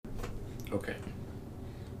Okay.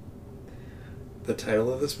 The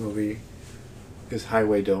title of this movie is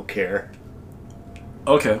Highway Don't Care.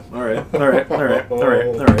 Okay. All right.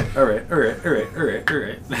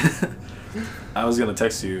 I was gonna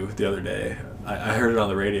text you the other day. I heard it on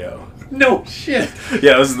the radio. No shit.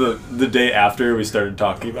 Yeah, it was the day after we started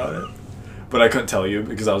talking about it, but I couldn't tell you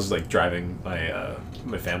because I was like driving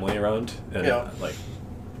my family around, and like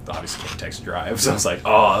obviously can't text and drive, so I was like,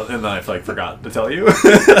 oh, and then I like forgot to tell you.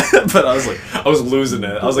 But I was losing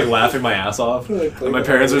it. I was like laughing my ass off, and my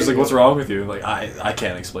parents were just like, "What's wrong with you?" I'm like, I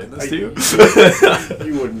can't explain this to you.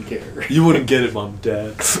 You wouldn't care. You wouldn't get it, Mom,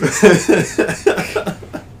 Dad.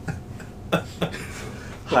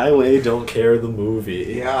 Highway Don't Care the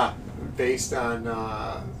movie. Yeah, based on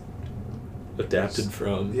Adapted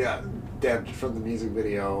from. Yeah, adapted from the music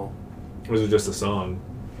video. Or is it just a song?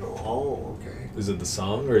 Oh, okay. Is it the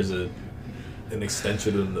song or is it an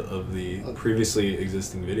extension of the previously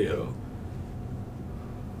existing video?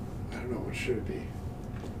 I don't know. What should it be?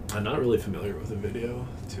 I'm not really familiar with the video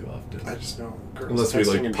too often. I just know girls unless we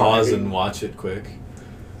like and pause driving. and watch it quick.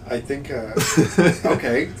 I think.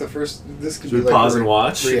 Okay, this could Should be we like pause a and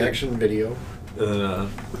watch? reaction video.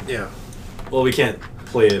 Yeah. Well, we can't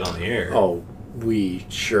play it on the air. Oh, we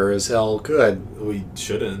sure as hell could. We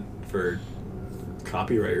shouldn't for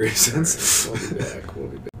copyright reasons. We'll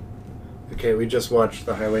be back. Okay, we just watched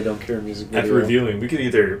the Highway Don't Care music video. After reviewing, we could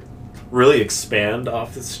either really expand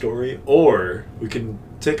off the story, or we can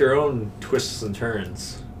take our own twists and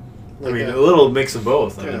turns. Like a little mix of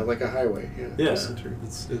both. I Yeah, mean, like a highway. yeah,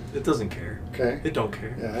 it doesn't care. Okay. It don't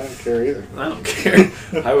care. Yeah, I don't care either. I don't care.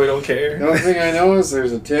 Highway don't The care. only thing I know is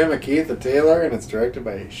there's a Tim, a Keith, a Taylor, and it's directed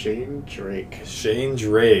by Shane Drake. Shane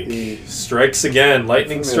Drake The- strikes again.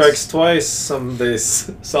 Lightning Infamous- strikes twice. Some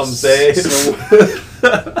say.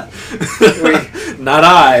 Not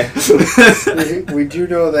I. we do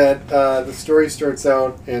know that the story starts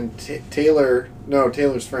out and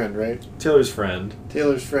Taylor's friend, right? Taylor's friend.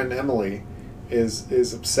 Taylor's friend Emily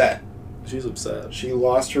is upset. She's upset. She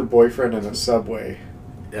lost her boyfriend in a subway.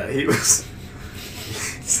 Yeah, he was.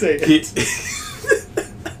 Say He, it.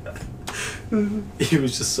 he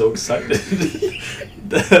was just so excited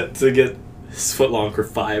to get his footlong for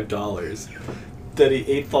 $5 that he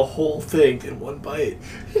ate the whole thing in one bite.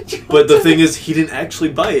 But the thing is, he didn't actually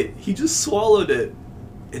bite. He just swallowed it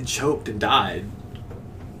and choked and died.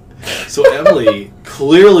 So Emily,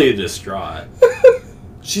 clearly distraught,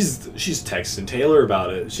 she's texting Taylor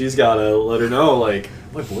about it. She's got to let her know, like,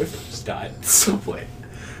 my boyfriend just died in the subway.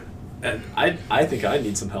 And I think I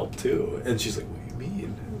need some help too. And she's like, what do you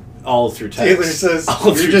mean? All through text. Taylor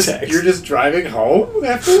says, you're just driving home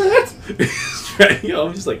after that?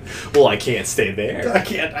 I'm just like, well, I can't stay there.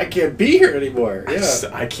 I can't be here anymore. Yeah.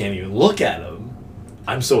 I can't even look at him.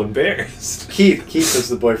 I'm so embarrassed. Keith is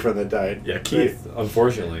the boyfriend that died. Yeah, Keith, right?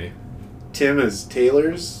 Unfortunately. Tim is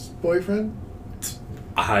Taylor's boyfriend?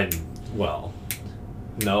 Well,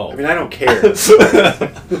 no. I mean, I don't care.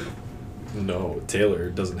 No, Taylor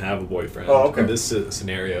doesn't have a boyfriend okay. in this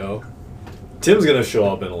scenario. Tim's going to show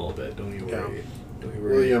up in a little bit, don't you worry. Yeah. Don't you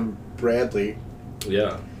worry. William Bradley.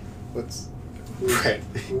 Yeah.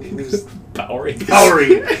 Who's Bowery.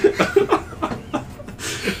 Bowery.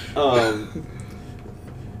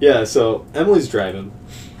 Yeah, so Emily's driving.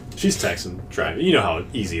 She's texting, driving. You know how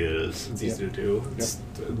easy it is. It's easy to do.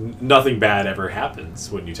 Nothing bad ever happens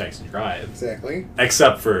when you text and drive. Exactly.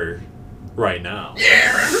 Except for right now.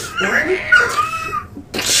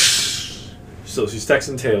 So she's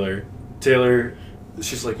texting Taylor. Taylor,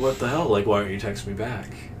 she's like, what the hell? Like, why aren't you texting me back?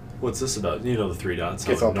 What's this about? You know the three dots.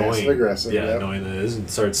 Gets how all annoying. passive-aggressive, Yeah, yep. annoying it is. And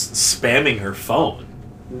starts spamming her phone.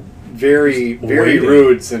 Very Waiting.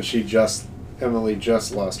 rude since Emily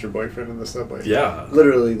just lost her boyfriend in the subway. Yeah.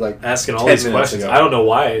 Literally, like, Asking all 10 these minutes questions. ago. I don't know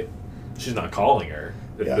why she's not calling her.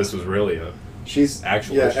 If Yeah. this was really a she's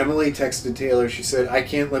actual yeah. issue. Emily texted Taylor. She said, "I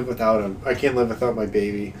can't live without him. I can't live without my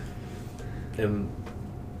baby." And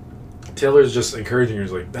Taylor's just encouraging her.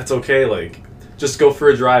 He's like, that's okay. Like, just go for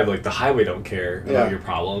a drive. Like, the highway don't care about your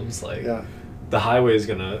problems. Like, the highway is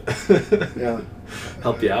gonna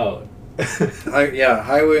help you out.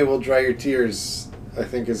 Highway will dry your tears, I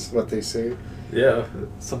think is what they say. Yeah,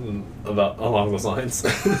 something along those lines.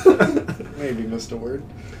 Maybe missed a word.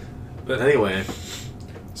 But anyway,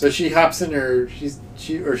 so she hops in her. She's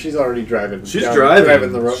already driving. She's down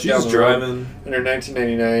driving. the road. She's down the driving. road in her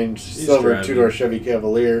 1999 silver two-door Chevy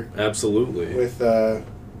Cavalier. Absolutely. With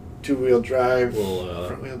two-wheel drive, little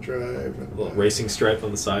front-wheel drive, and little racing stripe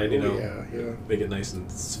on the side. You know. Yeah. Make it nice and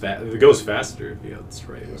fast. It goes faster if you have the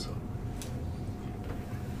stripe. Yeah. So.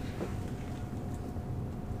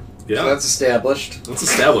 So that's established.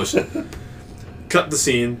 cut the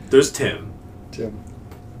scene. There's Tim.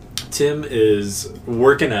 Tim is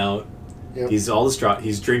working out. Yep. He's all distraught.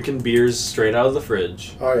 He's drinking beers straight out of the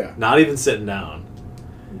fridge. Oh, yeah. Not even sitting down.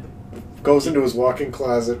 Goes into his walk-in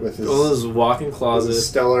closet with his... walk-in closet.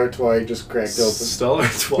 Stella Artois he just cracked open. Stella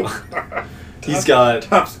Artois. He's got...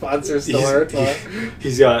 Top sponsor, Stella Artois.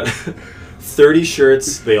 He's got 30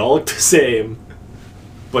 shirts. They all look the same.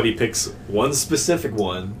 But he picks one specific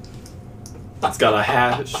one. It's got a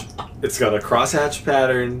hatch. It's got a crosshatch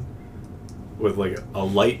pattern with like a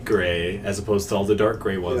light gray as opposed to all the dark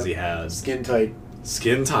gray ones he has. Skin tight.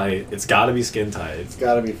 Skin tight. It's got to be skin tight. It's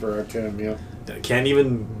got to be for our Tim, yeah. Can't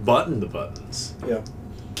even button the buttons. Yeah.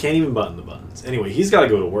 Can't even button the buttons. Anyway, he's got to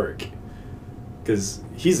go to work because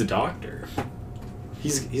he's a doctor.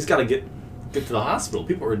 He's got to get to the hospital.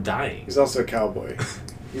 People are dying. He's also a cowboy.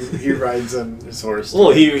 he rides on his horse.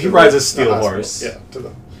 Well, he rides a steel horse. Yeah,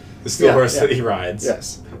 the steel horse that he rides.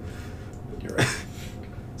 Yes. You're right.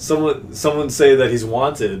 Someone say that he's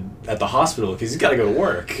wanted at the hospital because he's got to go to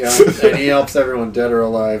work. Yeah, and he helps everyone, dead or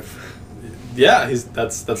alive. Yeah,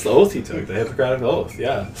 that's the oath he took, the Hippocratic Oath.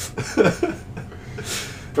 Yeah.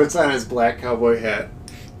 Puts on his black cowboy hat.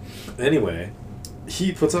 Anyway,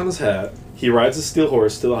 he puts on his hat. He rides a steel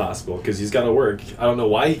horse to the hospital because he's got to work. I don't know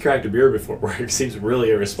why he cracked a beer before work. Seems really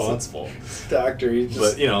irresponsible. Doctor, he's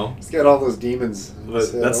he's got all those demons.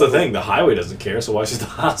 But that's the thing. The highway doesn't care, so why should the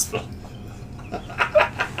hospital?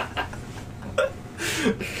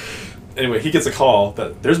 Anyway, he gets a call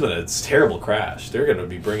that there's been a terrible crash. They're going to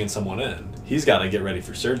be bringing someone in. He's got to get ready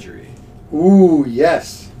for surgery. Ooh,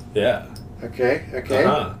 yes. Yeah. Okay.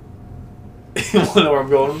 Uh-huh. You want to know where I'm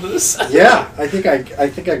going with this? Yeah, I think I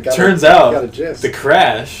got. Turns out the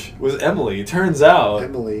crash was Emily. Turns out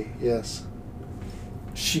Emily, yes.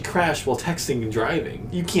 She crashed while texting and driving.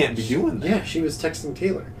 You can't be doing that. Yeah, she was texting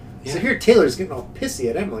Taylor. Yeah. So here Taylor's getting all pissy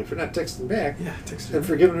at Emily for not texting back. Yeah, texting. And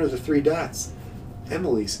for giving her the 3 dots.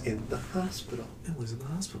 Emily's in the hospital.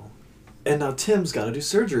 And now Tim's got to do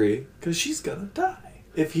surgery because she's going to die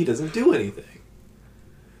if he doesn't do anything.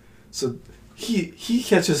 So he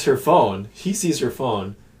catches her phone. He sees her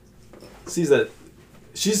phone. Sees that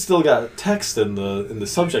she's still got text in the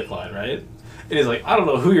subject line, right? And he's like, I don't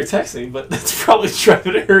know who you're texting, but that's probably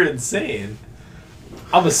driving her insane.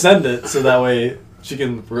 I'm going to send it so that way she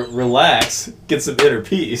can relax, get some inner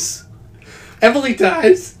peace. Emily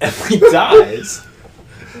dies.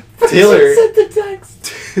 Taylor sent the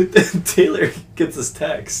text. Taylor gets this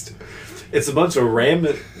text. It's a bunch of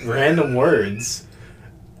random words,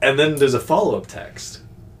 and then there's a follow-up text.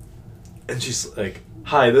 And she's like,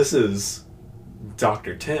 "Hi, this is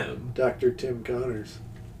Dr. Tim. Dr. Tim Connors.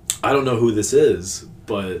 I don't know who this is,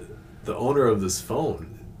 but the owner of this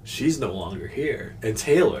phone, she's no longer here." And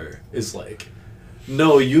Taylor is like,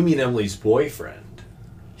 "No, you mean Emily's boyfriend.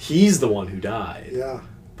 He's the one who died." Yeah.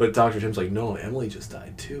 But Dr. Tim's like, "No, Emily just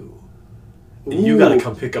died too. And Ooh. you got to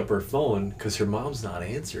come pick up her phone because her mom's not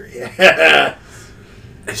answering." Yeah.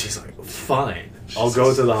 And she's like, "Fine, I'll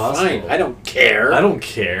go to the hospital." Fine, I don't care.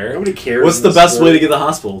 Nobody cares. What's the best way to get to the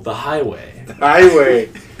hospital? The highway. Highway.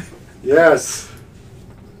 Yes.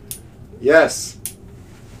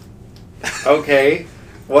 Okay.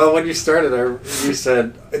 Well, when you started, you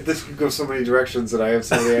said, this could go so many directions that I have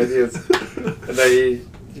so many ideas. And then you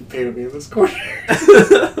painted me in this corner.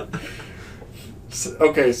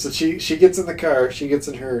 So she gets in the car. She gets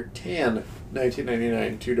in her tan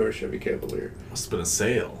 1999 2-door Chevy Cavalier. Must have been a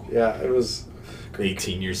sale. Yeah, it was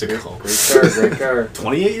 18 years ago. Great car.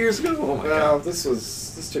 28 years ago? Oh my god.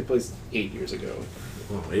 This took place 8 years ago.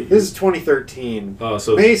 Oh, 8 years. This is 2013. Oh,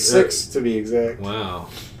 so May 6th to be exact. Wow.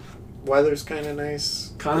 Weather's kind of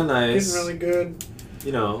nice. Kind of nice. Getting really good.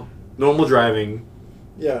 You know, normal driving.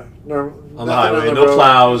 Yeah, on the highway, no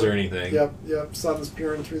plows or anything. Yep. Sun's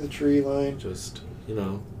peering through the tree line. Just,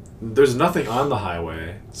 there's nothing on the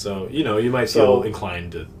highway, so, you might feel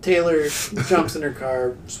inclined to... Taylor jumps in her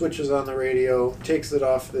car, switches on the radio, takes it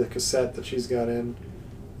off the cassette that she's got in,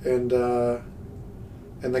 and the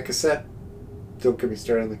cassette, don't get me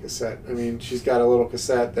started on the cassette. I mean, she's got a little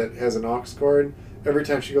cassette that has an aux cord. Every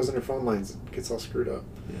time she goes in her phone lines, it gets all screwed up.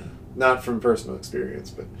 Yeah. Not from personal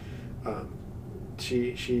experience, but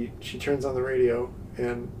she turns on the radio,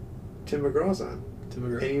 and Tim McGraw's on.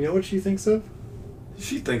 And you know what she thinks of?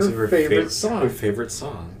 She thinks of her favorite song. Her favorite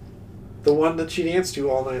song. The one that she danced to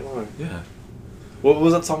all night long. Yeah. What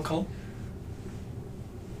was that song called?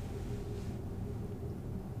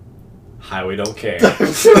 Highway Don't Care.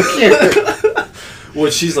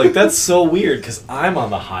 Well, she's like, that's so weird because I'm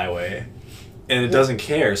on the highway and it doesn't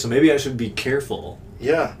care, so maybe I should be careful.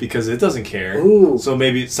 Yeah. Because it doesn't care. Ooh. So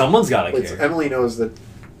maybe someone's got to care. So Emily knows that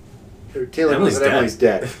or Taylor knows Emily's that dead. Emily's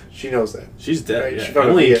dead. She knows that. She's dead. Right, Yeah. she found it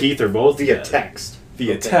Emily and via- Keith are both Via dead. text.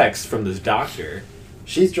 Via Okay. text from this doctor.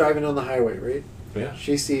 She's driving on the highway, right? Yeah.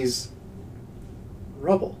 She sees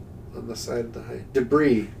rubble on the side of the highway.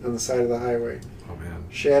 Debris on the side of the highway. Oh man.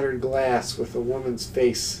 Shattered glass with a woman's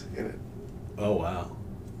face in it. Oh wow.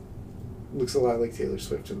 Looks a lot like Taylor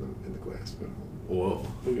Swift in the glass, but Whoa.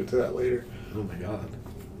 we'll get to that later. Oh my god.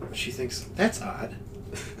 She thinks that's odd.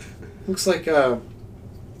 Looks like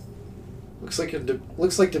looks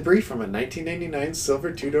like debris from a 1999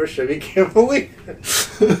 silver two-door Chevy Cavalier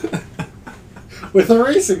with a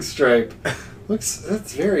racing stripe.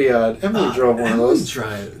 That's very odd. Emily drove one of those.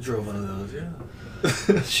 Drove one of those.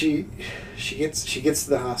 Yeah. She gets to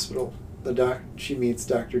the hospital. She meets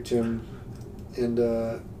Dr. Tim, and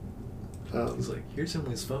He's like, here's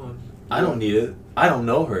Emily's phone. I don't need it. I don't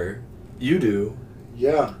know her. You do.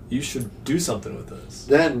 yeah. You should do something with this.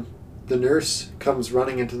 Then the nurse comes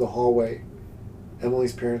running into the hallway.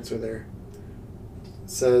 Emily's parents are there.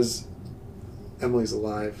 Says Emily's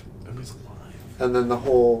alive. Emily's alive. And then the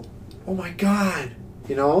whole, oh my god,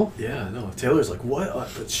 you know? Yeah, no. Taylor's like, what?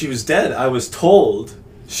 But she was dead. I was told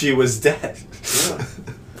she was dead. Yeah.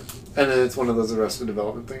 And then it's one of those Arrested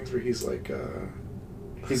Development things where he's like,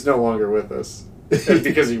 he's no longer with us. And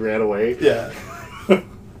because he ran away. Yeah.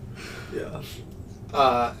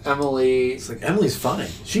 Yeah. Emily, It's like, Emily's fine.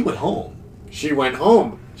 She went home. she went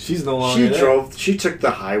home. She's no longer there. She took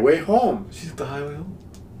the highway home. She took the highway home.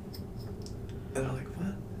 And I'm like,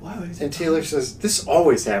 what? Why would he And Taylor says, this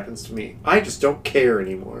always happens to me. I just don't care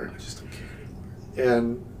anymore. I just don't care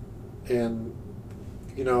anymore. And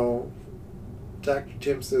you know, Dr.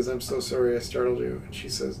 Tim says, I'm so sorry I startled you. And she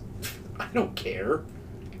says, I don't care.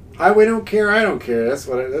 Highway don't care, I don't care. That's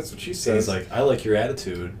what she And says. he's like, I like your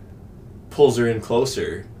attitude. Pulls her in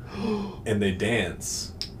closer. And they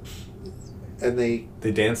dance. and they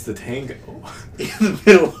They dance the tango. in the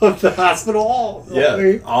middle of the hospital hall.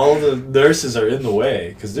 Yeah, all the nurses are in the way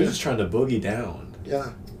because they're just trying to boogie down.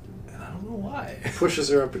 Yeah. And I don't know why. Pushes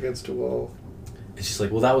her up against a wall. And she's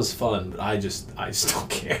like, well, that was fun, but I just don't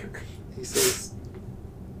care. He says,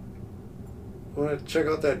 want to check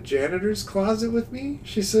out that janitor's closet with me?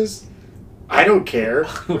 She says, I don't care.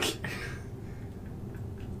 Okay.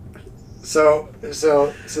 So they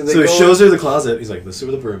So he go shows her the closet. He's like, this is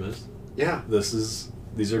where the broom is. Yeah.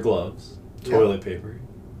 These are gloves, Yeah. toilet paper.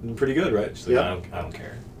 And pretty good, right? She's like, Yeah. I don't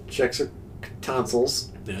care. Checks her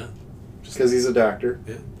tonsils Yeah. Just, because he's a doctor.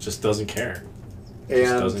 yeah. Just doesn't care.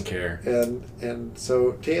 Just And doesn't care. and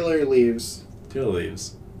so Taylor leaves Taylor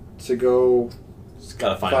leaves. to go Just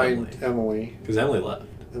gotta find find Emily. Emily. Because Emily left.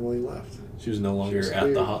 Emily left. She was no She longer was at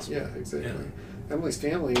cleared. the hospital. Yeah, exactly. Yeah. Emily's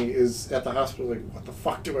family is at the hospital like, what the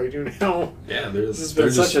fuck do I do now? Yeah, This has they're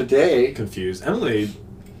been such a day. confused. Emily,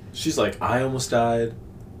 she's like, I almost died.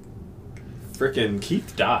 Frickin'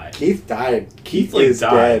 Keith died. Keith died. Keith is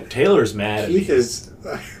died. dead. Taylor's mad Keith at me. is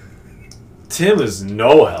Tim is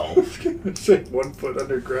no help. it's like 1 foot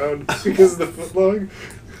underground because of the foot long.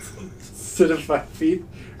 Instead of 5 feet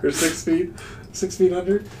or 6 feet. 6 feet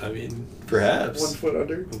under? I mean, perhaps. 1 foot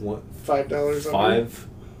under? What? $5 under?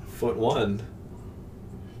 5'1"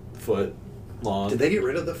 foot long. Did they get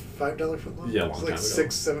rid of the $5 foot long? Yeah, a It's long like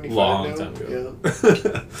time ago. $6.75 Long now. time ago.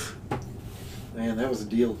 Yeah. Man, that was a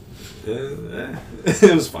deal.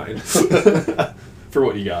 It was fine. For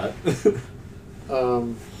what you got. But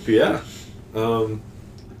yeah.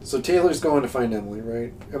 So Taylor's going to find Emily,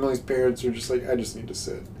 right? Emily's parents are just like, I just need to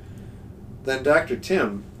sit. Then Dr.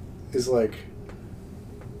 Tim is like,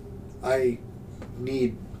 I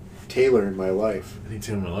need Taylor in my life. I need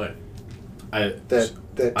Tim in my life.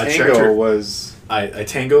 That I checked tango her- was, I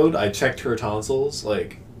tangoed. I checked her tonsils.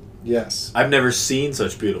 Like, yes. I've never seen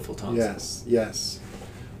such beautiful tonsils. Yes.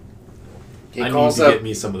 He I need calls to up. get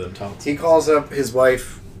me some of them tonsils. He calls up his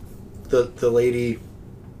wife, the lady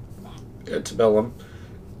Antebellum,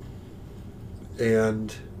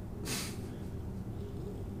 and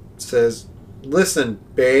says, "Listen,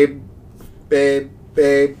 babe, babe,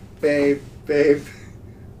 babe, babe, babe.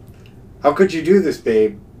 How could you do this,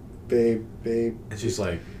 babe, babe, babe?" And she's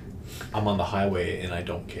like, I'm on the highway and I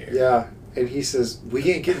don't care. Yeah, and he says,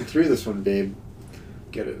 "We ain't getting through this one, babe."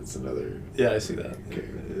 Get it? It's another. Yeah, I see that. Okay,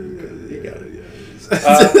 you got it.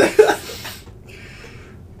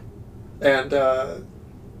 Yeah. And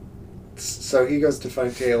so he goes to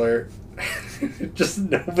find Taylor. Just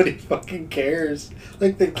nobody fucking cares.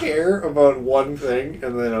 Like, they care about one thing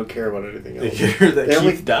and they don't care about anything They else. care that They Keith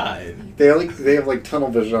only- died. They have like tunnel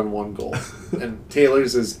vision on one goal. And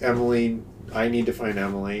Taylor's is Emily. I need to find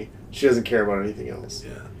Emily. She doesn't care about anything else.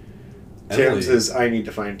 Yeah. Tim's Emily- is I need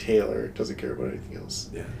to find Taylor. Doesn't care about anything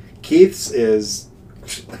else. Yeah. Keith's is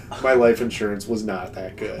my life insurance was not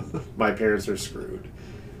that good. My parents are screwed.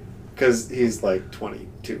 Because he's like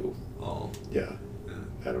 22. Oh. Yeah.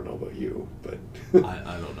 I don't know about you, but...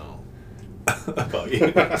 I don't know about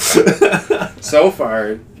you. So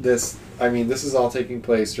far, this is all taking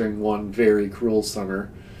place during one very cruel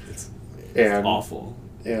summer. It's and awful.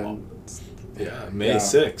 And yeah, May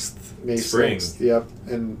 6th. May spring. 6th, yep.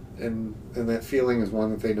 And that feeling is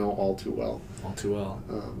one that they know all too well. All too well.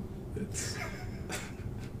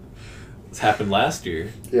 It's happened last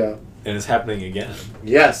year. Yeah. And it's happening again.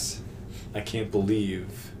 Yes. I can't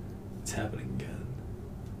believe it's happening again.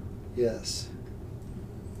 Yes.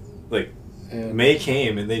 Like, and May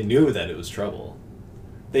came and they knew that it was trouble.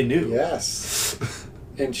 They knew. Yes.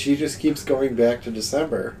 And she just keeps going back to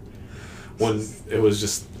December. When it was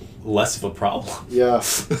just less of a problem. Yeah.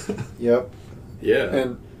 Yep. Yeah.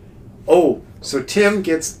 And so Tim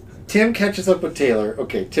catches up with Taylor.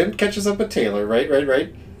 Okay, Tim catches up with Taylor,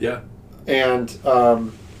 right? Yeah. And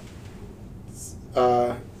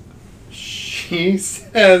he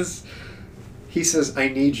says, I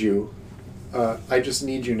need you. I just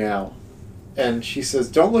need you now. And she says,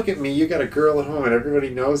 don't look at me, you got a girl at home and everybody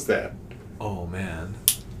knows that. Oh, man.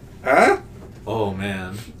 Huh? Oh,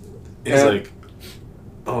 man. He's like,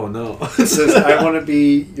 oh, no. He says, I want to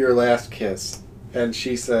be your last kiss. And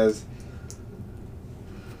she says,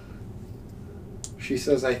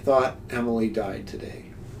 I thought Emily died today.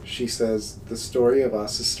 She says, the story of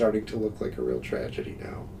us is starting to look like a real tragedy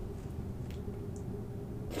now.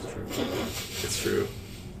 It's true.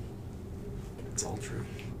 It's all true.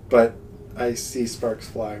 But I see sparks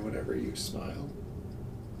fly whenever you smile.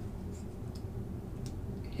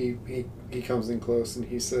 He comes in close and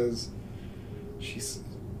he says,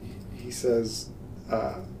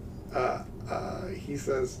 oh,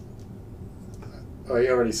 he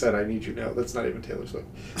already said, I need you now. That's not even Taylor Swift.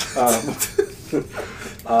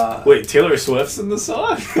 Wait, Taylor Swift's in the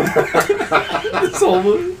song? This whole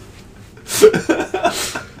movie?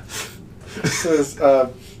 He says,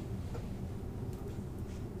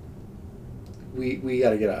 we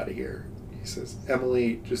got to get out of here. He says,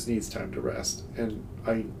 Emily just needs time to rest, and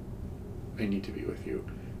I need to be with you.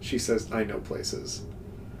 She says, I know places.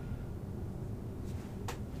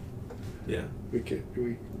 Yeah. We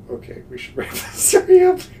should wrap this story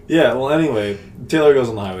up. Yeah, well, anyway, Taylor goes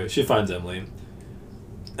on the highway. She finds Emily.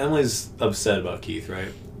 Emily's upset about Keith,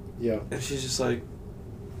 right? Yeah. And she's just like,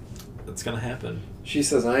 it's gonna happen. She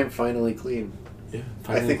says, I am finally clean. Yeah,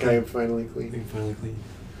 I think I am finally clean. I think finally clean.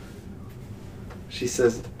 She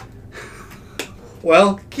says,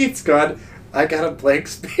 well, Keith's gone. I got a blank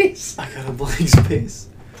space. I got a blank space.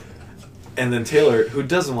 And then Taylor, who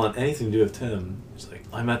doesn't want anything to do with Tim, is like,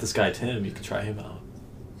 I met this guy Tim, you can try him out.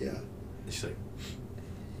 Yeah. And she's like,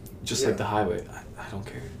 just like the highway, I don't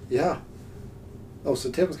care. Yeah. Oh,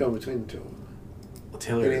 so Tim's going between the two of them. Well,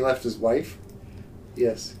 Taylor... And he left his wife?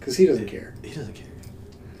 Yes, because he doesn't care. He doesn't care.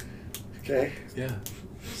 Okay. Yeah.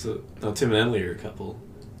 So, now Tim and Emily are a couple.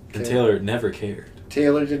 And Okay. Taylor never cared.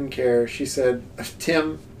 Taylor didn't care. She said,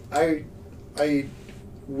 Tim, I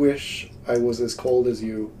wish I was as cold as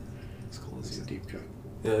you. As cold as It's you. a deep cut.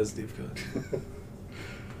 Yeah, it's deep cut.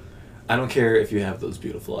 I don't care if you have those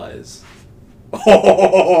beautiful eyes.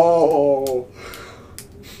 Oh!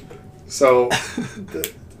 So,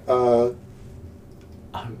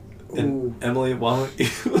 Emily, why don't you...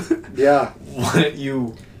 yeah. Why don't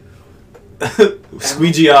you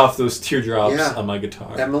squeegee off those teardrops on my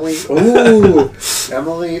guitar? Emily, ooh!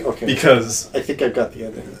 Emily, okay. Because... I think I've got the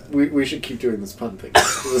ending. We should keep doing this pun thing.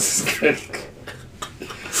 This is good.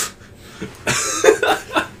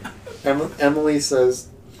 Emily says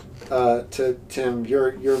to Tim,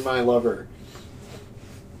 "You're my lover.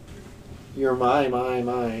 You're my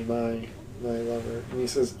lover." And he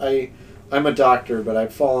says, "I'm a doctor, but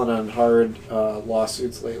I've fallen on hard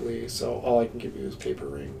lawsuits lately, so all I can give you is paper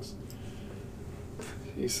rings."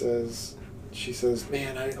 She says,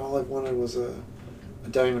 "Man, all I wanted was a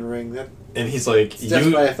diamond ring. That." And he's like,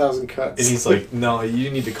 "Death by 1,000 cuts." And he's like, "No, you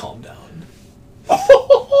need to calm down.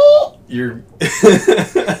 You're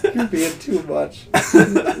being too much.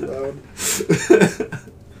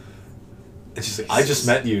 And she's like, I just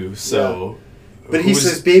met you, so... Yeah. But he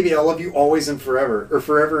says, baby, I love you always and forever. Or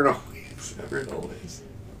forever and always. Forever and always.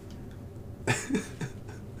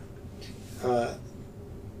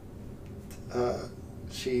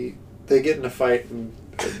 They get in a fight and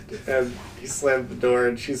he slammed the door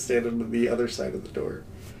and she's standing on the other side of the door.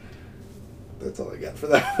 That's all I got for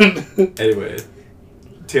that one. Anyway,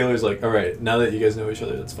 Taylor's like, all right, now that you guys know each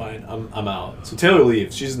other, that's fine. I'm out. So Taylor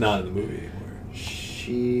leaves. She's not in the movie anymore.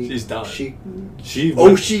 She's done.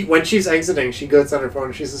 When she's exiting, she goes on her phone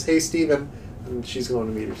and she says, "Hey, Steven," and And she's going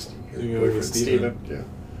to meet her, You're going with boyfriend, Steven. Yeah.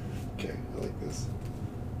 Okay, I like this.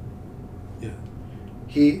 Yeah.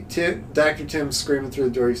 Dr. Tim's screaming through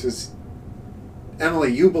the door. He says,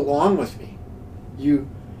 Emily, you belong with me.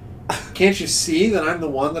 Can't you see that I'm the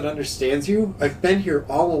one that understands you? I've been here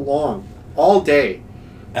all along, all day.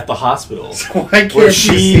 At the hospital. So why can't where you she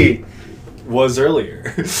see was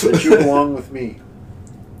earlier. that you belong with me?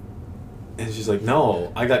 And she's like,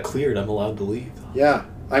 no, I got cleared. I'm allowed to leave. Yeah,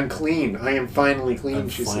 I'm clean. I am finally clean, I'm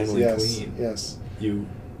she finally says. Yes, clean. yes. You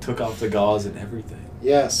took off the gauze and everything.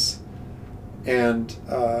 Yes. And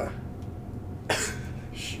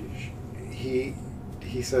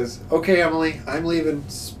he says, okay, Emily, I'm leaving.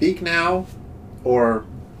 Speak now or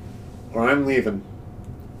I'm leaving.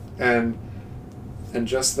 And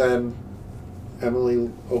just then,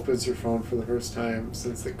 Emily opens her phone for the first time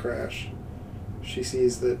since the crash. She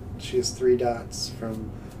sees that she has 3 dots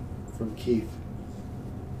from Keith.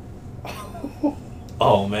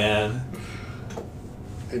 Oh, man.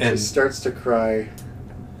 And she starts to cry.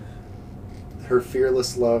 Her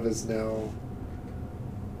fearless love is now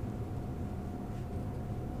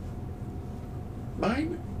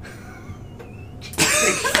mine.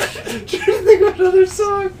 Trying to think of another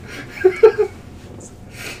song.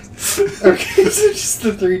 Okay, so just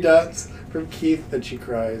the 3 dots from Keith, and she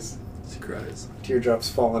cries. She cries. Teardrops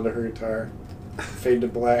fall onto her guitar. Fade to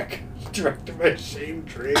black. Directed by Shane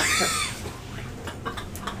Drake.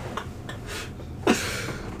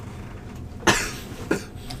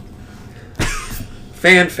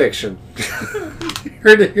 Fan fiction. You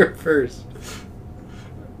heard it here first.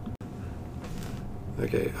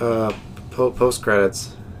 Okay, post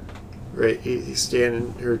credits. Right, he's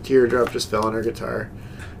standing. Her teardrop just fell on her guitar.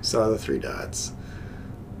 Saw the 3 dots.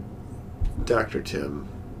 Dr. Tim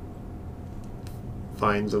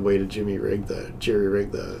finds a way to jerry rig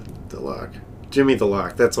the lock. Jimmy the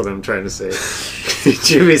lock. That's what I'm trying to say.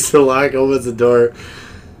 Jimmy's the lock. Opens the door,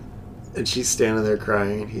 and she's standing there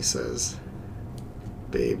crying. And he says,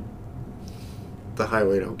 "Babe, the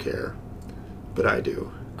highway don't care, but I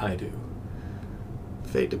do. I do."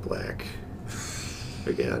 Fade to black.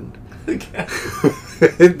 Again. Again.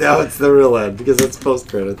 Now it's the real end because it's post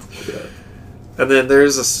credits. Yeah. And then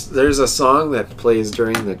there's a song that plays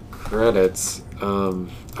during the credits. I'm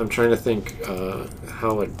trying to think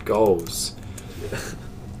how it goes.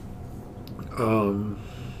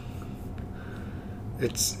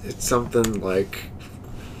 It's something like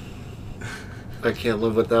I can't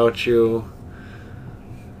live without you.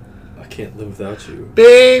 I can't live without you.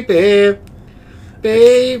 Baby. I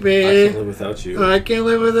can't live without you. I can't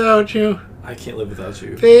live without you. I can't live without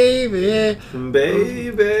you. Baby.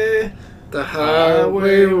 Baby. The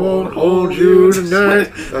highway won't hold you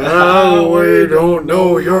tonight. The highway don't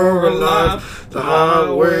know you're alive. The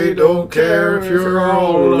highway don't care if you're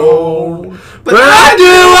all alone. But I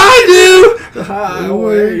do. The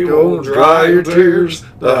highway don't dry your tears.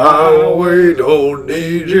 The highway don't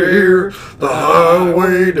need you here. The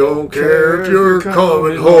highway don't care if you're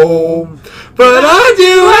coming home. But I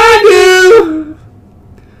do.